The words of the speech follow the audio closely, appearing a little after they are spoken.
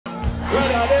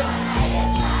Brother them.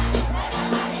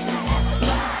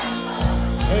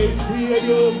 Hey,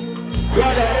 stadium.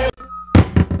 Brother them.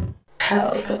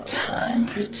 Pelpa time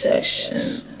protection.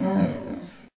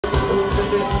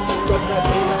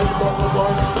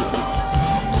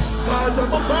 Cause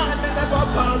I'm a man and never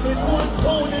call me one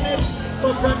spoon in it.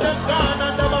 But when them gone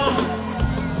and them off,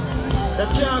 they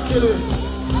can't kill it.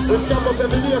 We jump up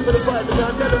every day for the fight, but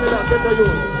I'm telling you that better you.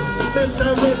 Mr.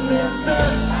 Westminster,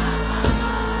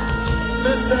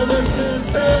 Mr.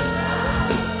 Westminster.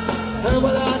 Hey,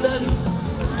 well, I done.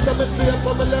 Some of the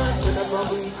from the land, and I'm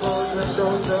probably called the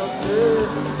doors of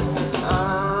this.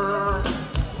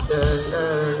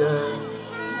 Yeah.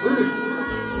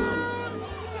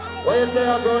 Why you say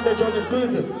I'm going to try to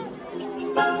squeeze it?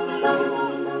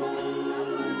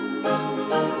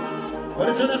 What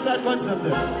did you do side punch them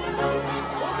there?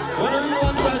 What do you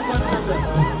want side punch them there?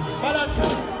 Balance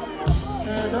it.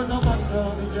 Hey, don't know what's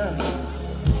wrong with you.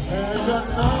 Hey, just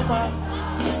know man.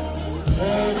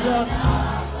 Hey, just.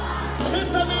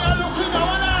 Listen me, I'm looking at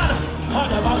one hand. On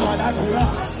the back of that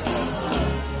rock.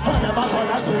 On the back of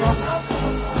that rock.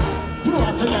 You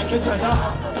want to make it better.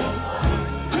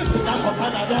 Christine, I'm for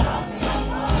Canada.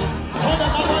 On the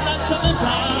back of that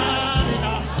cemetery.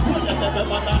 Put them in the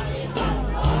water.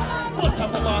 What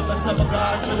time about the seven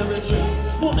guard to the riches?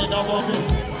 Woman or woman?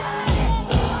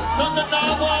 None of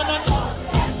them want it.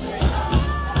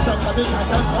 Some of the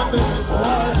guys are coming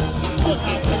before. Put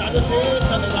them in the face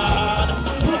of the land.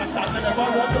 I never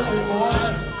want to before.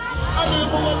 I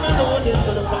never want to know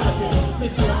into the party. Me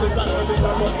see if we got to be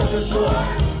the one to the show.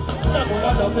 Never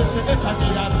want to miss it if I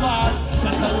need a smile.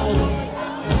 That's a rule.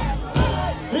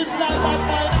 It's like my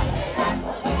fight.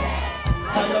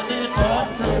 I don't need to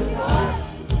upgrade.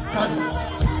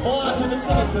 Oh, I should have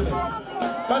said it to me.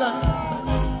 Balance.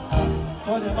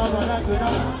 Oh, the man will not win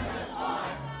up.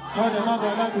 Oh, the man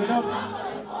will not win up.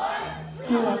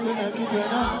 You have to make it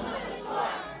win up.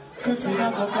 Cause you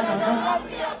have a banana.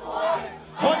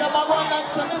 Oh, the man will not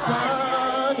send it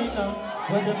down.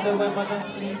 When the women are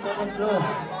sleep on the floor.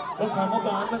 Look, I'm a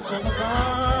band, I'm a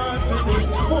band.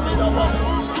 Women are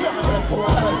running.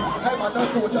 I'm a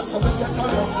soldier, so we get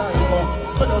around like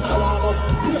but also I'm up,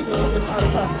 you're the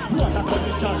Pelpa. What a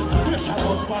condition, pressure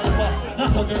was Pelpa. Not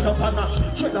to get up a notch,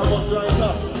 trigger was right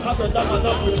up. Have a dog and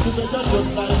up with you, but just look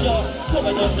like you. So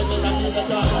we don't see me like you the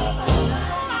dog.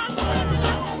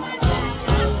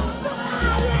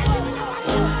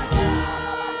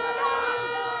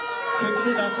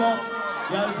 Consider come,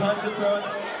 you're on the front.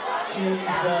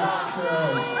 Jesus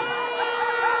Christ.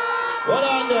 What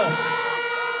on there?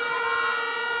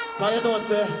 Can you know,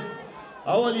 say, I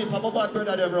will leave from a bad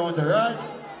brother them around there, right?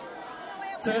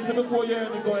 So you see, before you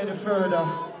ain't go any further,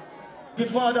 give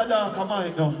Father dark a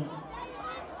mind now.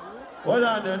 Hold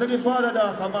on there, give Father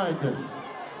dark a mind there.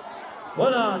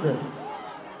 Hold on there.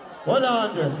 Hold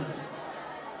on there.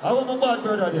 I want my bad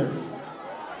brother there.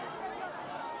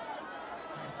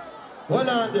 Hold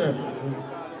on there.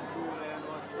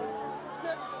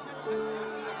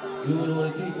 You don't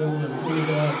want to take no one, pull it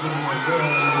out, get in my girl,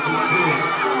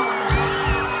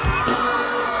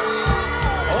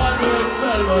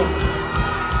 Pelpa.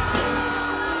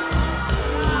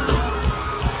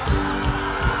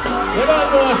 You don't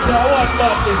know, sir, what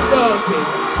about this, don't you?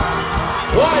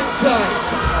 One side.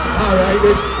 Alright,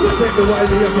 then, we'll take the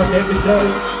wild here from them myself.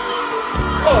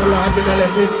 Oh, Lord, we don't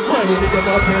let it. Money to them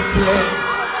up and slay.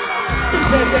 We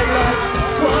said them like,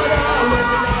 Father, when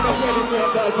we not a wedding, we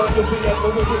are God, but you feel like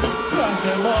we're with it. Cross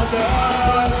them all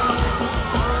down.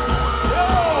 Yo,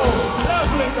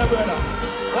 lovely, my brother.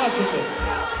 Watch it,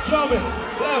 Coming,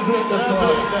 level in the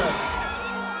floor.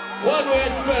 One way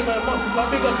to spread my muscle, but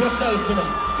big up yourself, you know.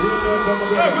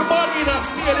 Everybody in a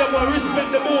stadium will respect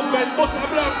the movement. Must have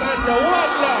black and say,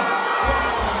 one love.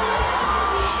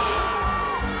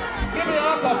 Give me a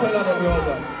cappella, the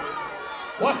brother.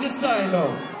 Watch his style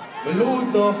now. We lose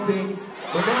enough things.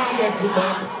 We now get you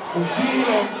back. We feel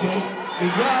empty. We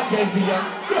got heavier.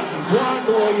 We want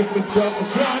to know if we strong. We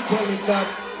can't tell it that.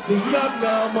 We have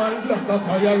now, man, block a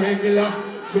fire regular.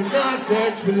 We not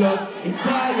search for love, it's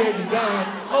already gone.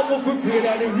 I'm off afraid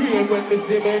of the rain when we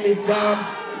see many storms.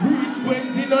 Reach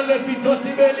 20, no left it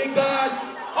 30 belly cars.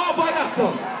 Oh, but that's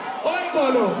all. Oh, I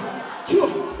go now.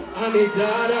 And it's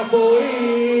harder for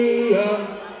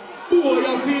you. Boy,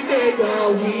 you feel dead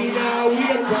now. We now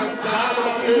wait from God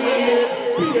of the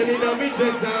way. Pain in a me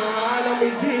chest and all of me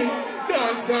jean.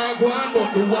 Dance now go on, but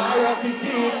the war of the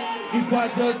king. If I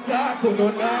just start, I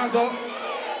don't go.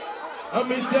 I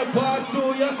miss say pass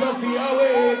through your Sophia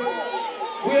way.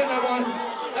 Wait a man,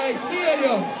 I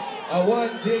stadium. I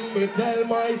one thing me tell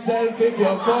myself, if you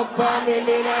fuck on me,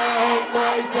 me nah hate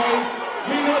myself.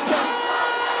 Me no jump.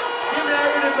 Give me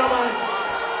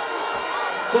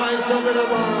Find some in the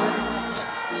man.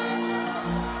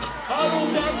 How do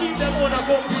you keep them on a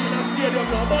company in a stadium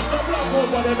now? But some black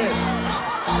over them in.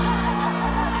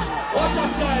 Watch your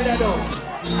style there now.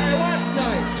 Hey, one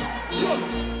side. Chuck.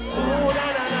 Ooh, na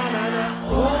na na na na.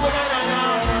 Ooh, na na na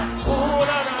na. Ooh,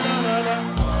 na na na na na.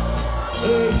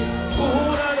 Hey.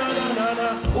 Ooh, na na na na na.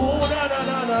 Ooh, na na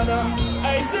na na na.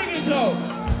 Hey, sing it out.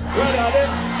 Ready?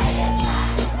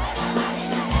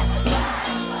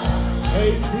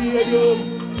 Hey, stadium.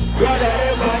 Rather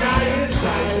than on the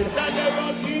inside, that they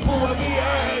run people will be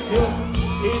hurt you.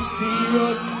 It's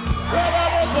serious. Rather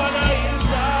than on the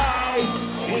inside,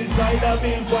 inside the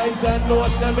big vibes and no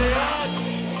semi heart.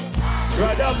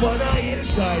 Rather on the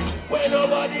inside, where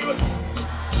nobody will.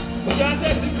 We can't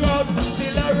test the crowd,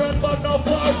 still I run but no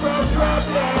fall from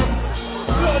problems.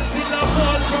 Blood still a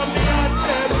fall from the hot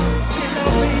steps. Still I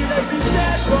feel every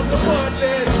step from the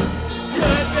madness.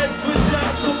 Can't get free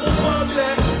job to move on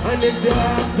left. And if you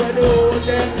ask where the old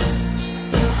them,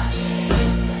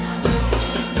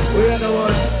 we are the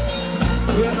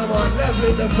one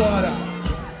leveling the Father.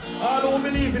 All who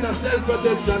believe in a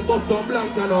self-protection, go some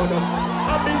blank and honor.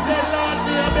 And me say, Lord,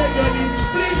 me I beg you this.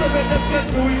 Please don't make them get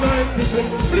me with no empty clip.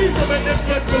 Please don't make them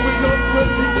get me with no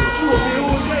mercy. Show me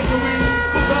who's like the win.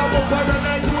 Because I'm up and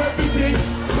I do everything.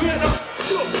 We are not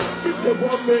sure. Me say,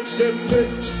 what make them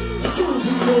mix? True,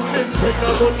 we don't make them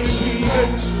not only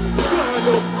even. Stand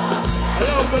up. I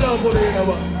love for the other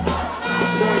one.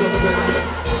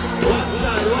 One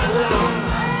side, one line.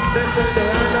 This is the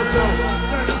understand.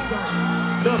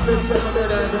 Nothing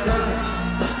special every time.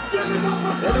 Here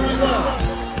we go.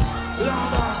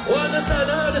 One side,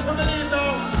 ready for the lead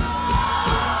now.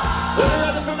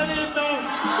 Ready for the lead now.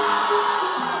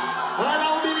 All I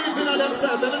believe in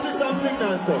themselves. Let me see some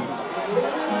signal, so.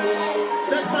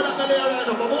 Next time I'm going to lay around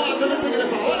now. But more after the signal.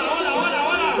 Hold on.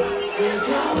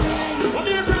 Come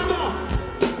here, Grandma.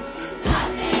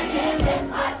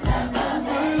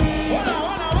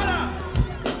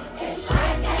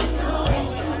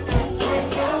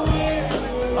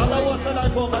 All I want to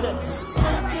like over there.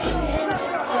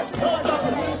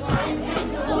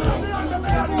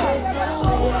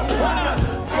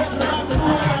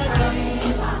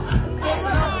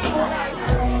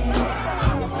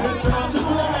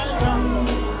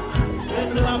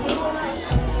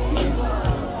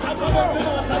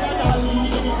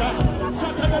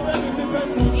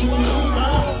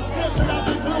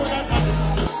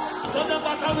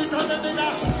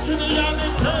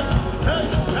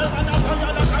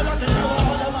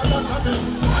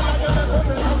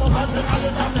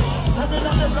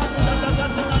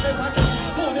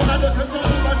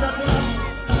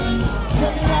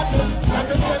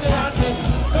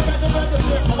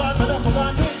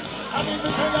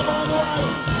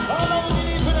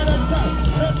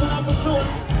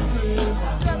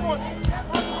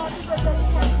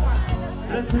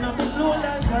 Listen up and flow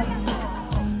like her.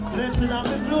 Listen up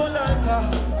and flow like her.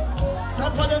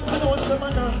 Top of them to know some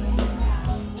man.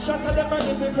 Shut up them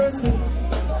and get person.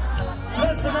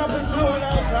 Listen up and flow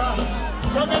like her.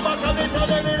 Come back and tell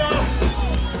them it now.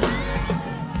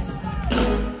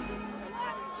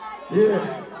 Yeah.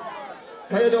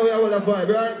 Can you know we have all a vibe,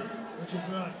 right? Which is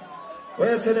right.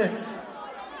 Where's the next?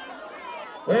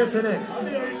 Where's the next?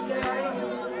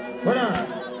 Hold on.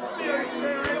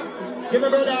 Give me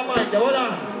brother that mic there, hold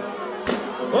on.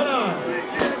 Hold on.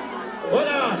 Hold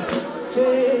on.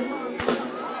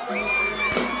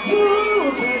 You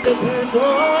can depend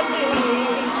on me.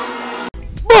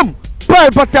 Boom!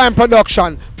 Pelpa Time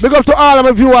Production. Big up to all of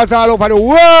my viewers all over the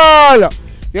world.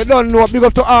 You don't know. Big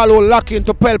up to all who lock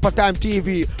into Pelpa Time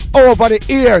TV over the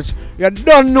years. You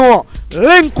don't know.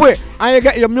 Link with and you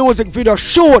get your music video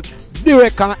shoot,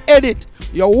 direct and edit.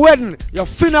 Your wedding, your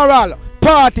funeral,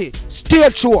 party,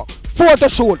 stage show, photo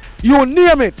shoot, you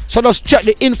name it. So just check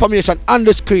the information on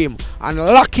the screen and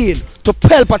lock in to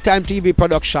Pelpa Time TV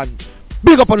production.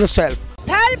 Big up on yourself.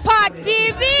 Pelpa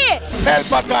TV!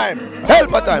 Pelpa Time.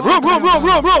 Pelpa Time. Room.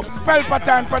 Pelpa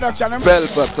Time production.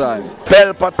 Pelpa Time.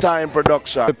 Pelpa Time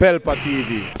production. Pelpa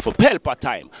TV. For Pelpa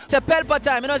Time. It's a Pelpa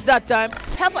Time, you know it's that time.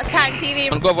 Pelpa Time TV.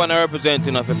 I'm governor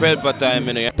representing of Pelpa Time,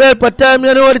 you know. Pelpa Time,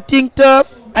 you know what I think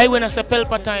tough? I when I say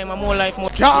Pelpa Time, I'm more like more.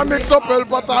 Can't mix up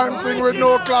Pelpa Time thing with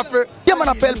no coffee. Yeah, man,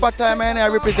 a Pelpa Time, and I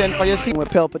represent for your scene with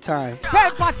Pelpa Time.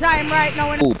 Pelpa Time right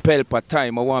now. Oh, Pelpa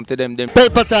Time, I want to them.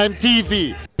 Pelpa Time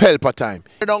TV. Pelpa Time.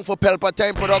 You're down for Pelpa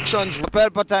Time Productions.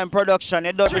 Pelpa Time Production,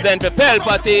 it does Represent for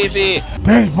Pelpa TV.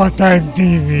 Pelpa Time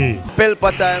TV.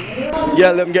 Pelpa Time.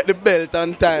 Yeah, let them get the belt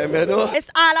on time, you know. It's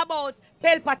all about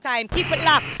Pelpa Time. Keep it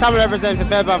locked. Come represent for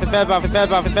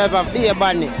Pelpa, be a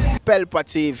badness. Pelpa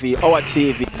TV, our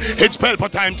TV. It's Pelpa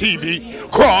Time TV.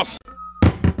 Cross.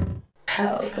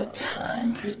 Pelpa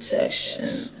time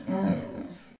protection.